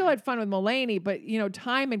 And I still had fun with Mulaney, but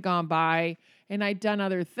time had gone by, and I'd done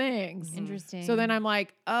other things. Interesting. So then I'm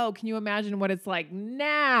like, oh, can you imagine what it's like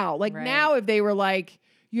now? Like Right. now, if they were like,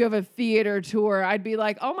 you have a theater tour, I'd be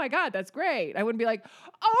like, oh my God, that's great. I wouldn't be like,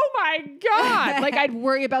 oh my God. Like I'd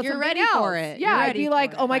worry about You're something ready else. for it. Yeah, You're I'd ready be for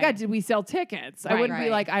like, it. oh my God, Right. did we sell tickets? I Right. wouldn't be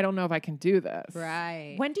Right. like, I don't know if I can do this.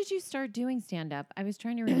 Right. When did you start doing stand up? I was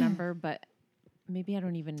trying to remember, but maybe I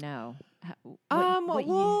don't even know. What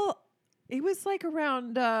year? Well, it was like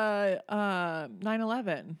around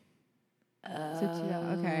 9/11.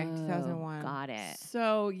 Okay, 2001. Got it.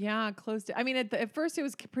 So yeah, close to. I mean, at first it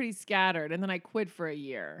was pretty scattered, and then I quit for a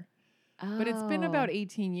year. But it's been about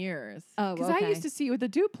 18 years. Oh, because I okay. used to see you at the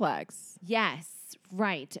Duplex. Yes,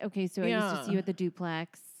 right. Okay, so I used to see you at the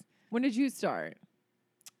Duplex. When did you start?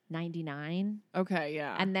 99, Okay,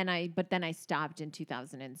 yeah, and then I stopped in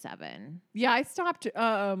 2007. yeah, I stopped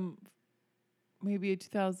maybe in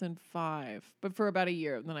 2005, but for about a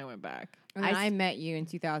year, and then I went back. And I met you in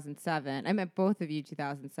 2007. I met both of you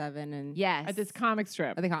 2007 and Yes. At this comic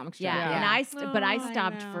strip. at the comic strip. Yeah. And I I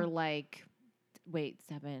stopped know. for like,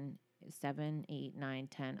 7, 8, 9,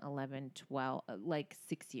 10, 11, 12, like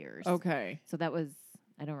 6 years. Okay. So that was,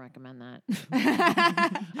 I don't recommend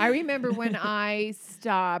that. I remember when I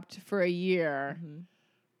stopped for a year.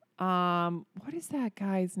 What is that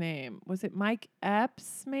guy's name? Was it Mike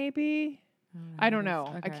Epps, maybe? I don't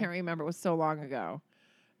know. I can't remember. It was so long ago.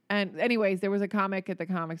 And anyways, there was a comic at the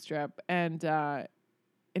comic strip, and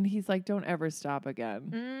he's like, "Don't ever stop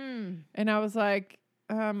again." And I was like,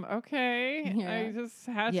 okay. Yeah. I just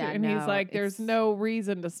had Yeah, to. And he's no, like, "There's it's- no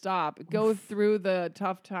reason to stop. Go through the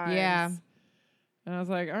tough times." Yeah. And I was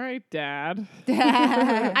like, "All right, Dad."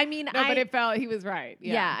 I mean, No, but it felt he was right.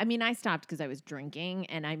 yeah. I mean, I stopped because I was drinking,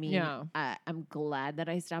 and I mean, Yeah. I'm glad that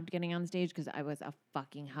I stopped getting on stage because I was a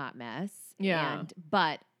fucking hot mess. Yeah.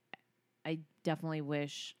 But I definitely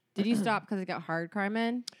wish. Did you stop because it got hard,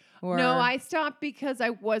 Carmen? Or No, I stopped because I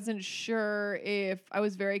wasn't sure if I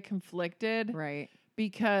was very conflicted. right.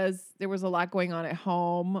 Because there was a lot going on at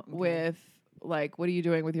home with like, what are you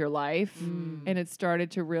doing with your life? And it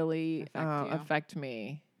started to really affect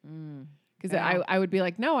me. Because I would be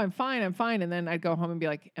like, no, I'm fine. And then I'd go home and be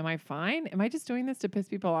like, am I fine? Am I just doing this to piss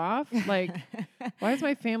people off? Like, why does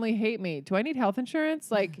my family hate me? Do I need health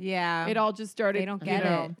insurance? Like, Yeah. it all just started. They don't get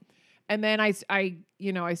it. And then I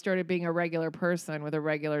started being a regular person with a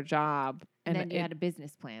regular job. And then you had a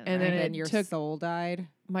business plan. and right? then then it your took- soul died.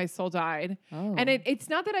 my soul died. Oh. And it's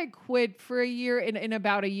not that I quit for a year. In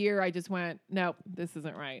about a year, I just went, nope, this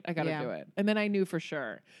isn't right. I got to Yeah. do it. And then I knew for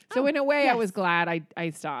sure. So in a way, I was glad I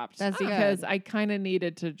stopped. That's because good. I kind of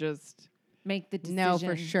needed to just, make the decision. Know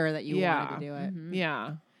for sure that you Yeah. wanted to do it.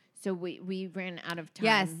 yeah. So we ran out of time.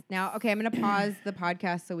 Yes. Now, okay, I'm going to pause the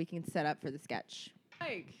podcast so we can set up for the sketch.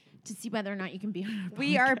 to see whether or not you can be on our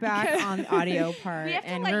We are podcast. back on the audio part, We have to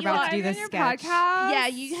and let we're you about to do on the your sketch. Yeah,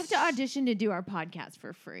 you have to audition to do our podcast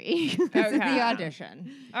for free. This is Okay. the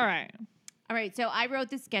audition, All right. All right, so I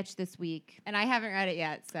wrote the sketch this week. and I haven't read it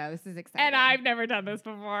yet, so this is exciting. And I've never done this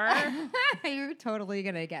before. You're totally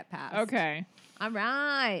gonna get past. Okay. All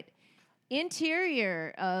right.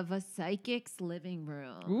 Interior of a psychic's living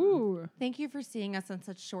room. Ooh. Thank you for seeing us on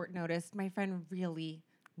such short notice. My friend really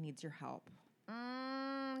needs your help.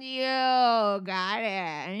 You got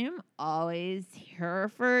it. I'm always here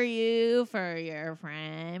for you, for your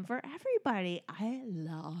friend, for everybody. I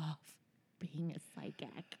love being a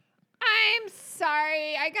psychic. I'm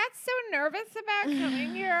sorry. I got so nervous about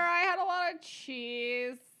coming here. I had a lot of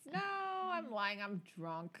cheese. No, I'm lying. I'm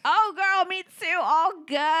drunk. Oh, girl, me too. All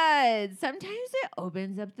good. Sometimes it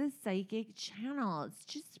opens up the psychic channel. It's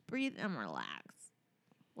just breathe and relax.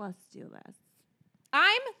 Let's do this.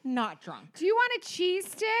 I'm not drunk. Do you want a cheese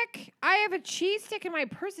stick? I have a cheese stick in my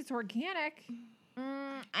purse. It's organic.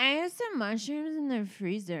 I have some mushrooms in the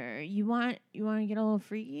freezer. You want to get a little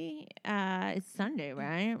freaky? It's Sunday,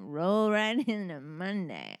 right? Roll right into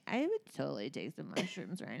Monday. I would totally take some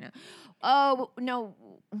mushrooms right now. Oh no,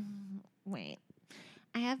 wait.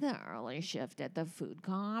 I have the early shift at the food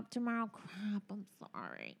co-op tomorrow. Crap, I'm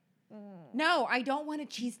sorry. No, I don't want a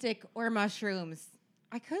cheese stick or mushrooms.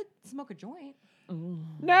 I could smoke a joint.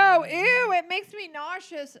 No, ew, it makes me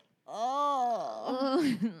nauseous. Oh,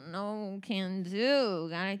 no, can do.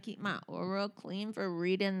 Gotta keep my aura clean for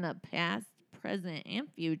reading the past, present,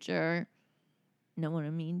 and future. Know what I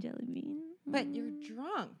mean, Jelly Bean? But you're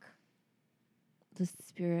drunk. The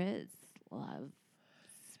spirits love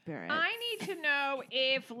spirits. I need to know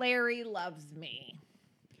if Larry loves me.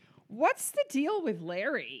 What's the deal with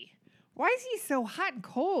Larry? Why is he so hot and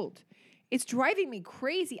cold? It's driving me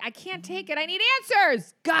crazy. I can't take it. I need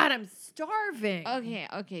answers. God, I'm starving.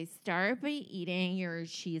 Okay. Start by eating your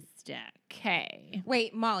cheese stick. Okay.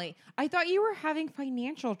 Wait, Molly, I thought you were having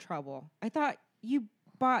financial trouble. I thought you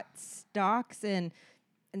bought stocks and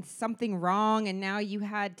something wrong, and now you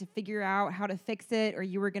had to figure out how to fix it, or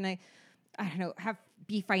you were gonna, I don't know,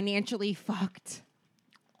 be financially fucked.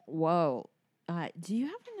 Whoa. Do you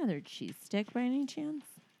have another cheese stick by any chance?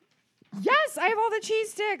 Yes, I have all the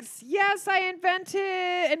cheese sticks. Yes, I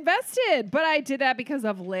invested, but I did that because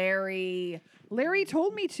of Larry. Larry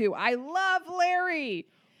told me to. I love Larry.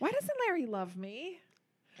 Why doesn't Larry love me?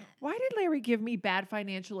 Why did Larry give me bad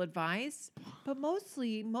financial advice? But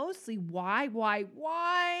mostly, why?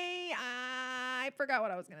 I forgot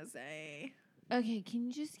what I was going to say. Okay, can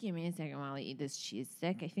you just give me a second while I eat this cheese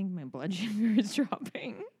stick? I think my blood sugar is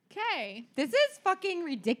dropping. Okay. This is fucking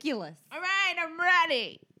ridiculous. All right, I'm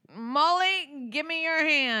ready. Molly, give me your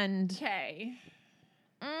hand. Okay.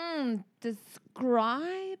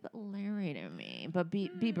 Describe Larry to me, but be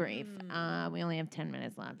brief. We only have 10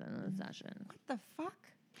 minutes left in the session. What the fuck?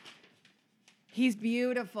 He's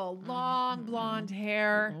beautiful. Long blonde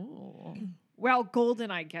hair. Ooh. Well,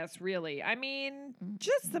 golden, I guess, really. I mean,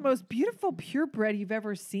 just the most beautiful purebred you've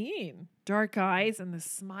ever seen. Dark eyes and the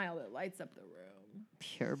smile that lights up the room.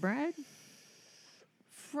 Purebred?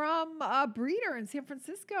 From a breeder in San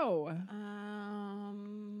Francisco.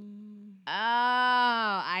 Oh,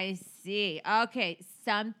 I see. Okay,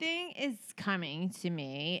 something is coming to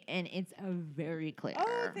me, and it's very clear.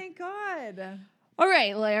 Oh, thank God. All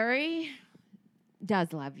right, Larry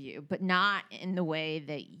does love you, but not in the way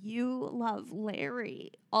that you love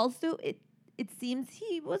Larry. Also, it seems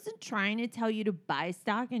he wasn't trying to tell you to buy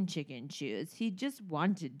stock in chicken shoes. He just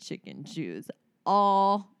wanted chicken shoes.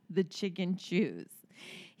 All the chicken shoes.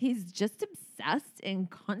 He's just obsessed and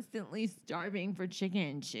constantly starving for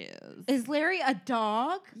chicken shoes. Is Larry a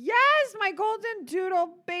dog? Yes, my golden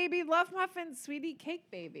doodle baby, love muffin, sweetie cake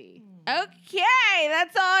baby. Okay,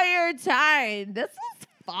 that's all your time. This was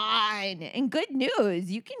fine. And good news,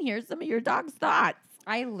 you can hear some of your dog's thoughts.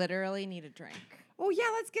 I literally need a drink. Oh, yeah,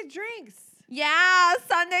 let's get drinks. Yeah,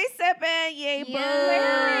 Sunday sipping. Yay,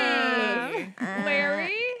 Larry. boo.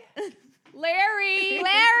 Larry? Larry.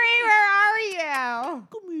 Larry, where are you?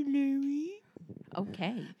 Come here, Larry.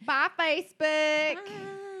 Okay. Bye, Facebook.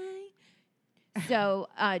 Bye. So,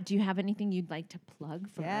 do you have anything you'd like to plug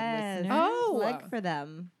for our listeners? Oh. Plug for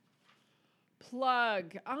them.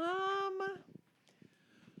 Plug.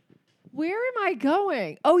 Where am I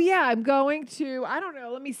going? Oh, yeah, I'm going to, I don't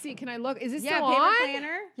know. Let me see. Can I look? Is this still paper on?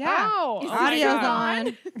 planner. Yeah. Oh, Is oh my audio's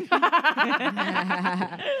God.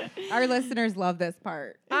 on. Our listeners love this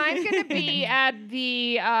part. I'm going to be at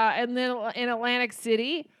the in Atlantic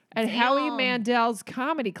City at Howie Mandel's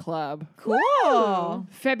Comedy Club. Cool.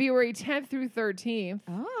 February 10th through 13th.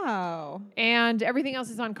 Oh. And everything else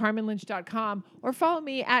is on CarmenLynch.com or follow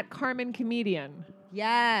me at Carmen Comedian.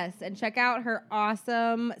 Yes. And check out her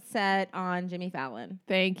awesome set on Jimmy Fallon.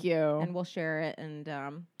 Thank you. And we'll share it. And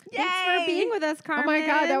thanks for being with us, Carmen. Oh my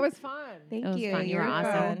God, that was fun. Thank It was you. fun. You were You're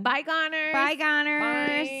awesome. fun. Bye, Goners. Bye,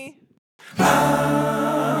 Goners.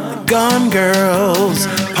 Bye. Gone Girls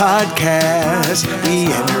podcast. We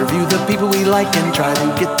interview the people we like and try to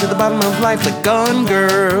get to the bottom of life. The Gone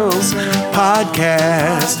Girls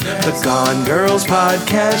podcast. The Gone Girls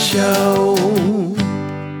podcast show.